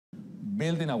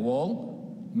building a wall.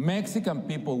 Mexican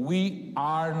people, we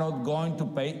are not going to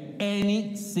pay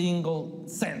any single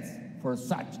cent for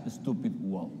such a stupid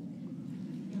wall.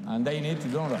 And they need to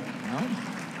do that, no?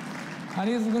 And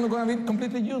it's going to be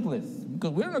completely useless,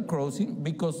 because we're not crossing,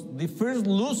 because the first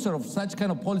loser of such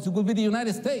kind of policy will be the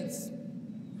United States.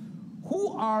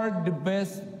 Who are the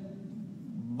best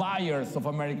buyers of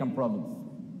American products?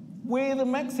 We're the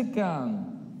Mexicans.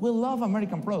 We love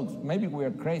American products. Maybe we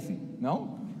are crazy,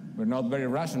 no? We're not very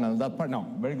rational in that part. No,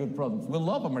 very good products. We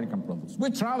love American products. We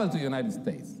travel to the United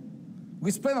States.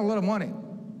 We spend a lot of money.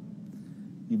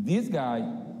 If this guy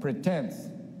pretends,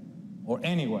 or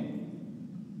anyone,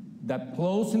 that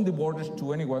closing the borders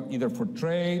to anyone, either for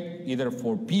trade, either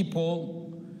for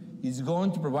people, is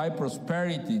going to provide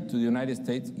prosperity to the United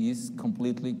States is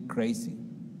completely crazy.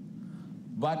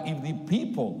 But if the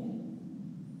people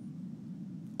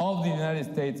of the United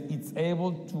States is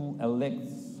able to elect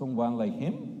someone like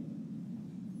him,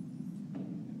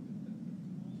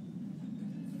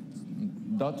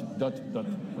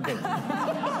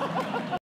 okay.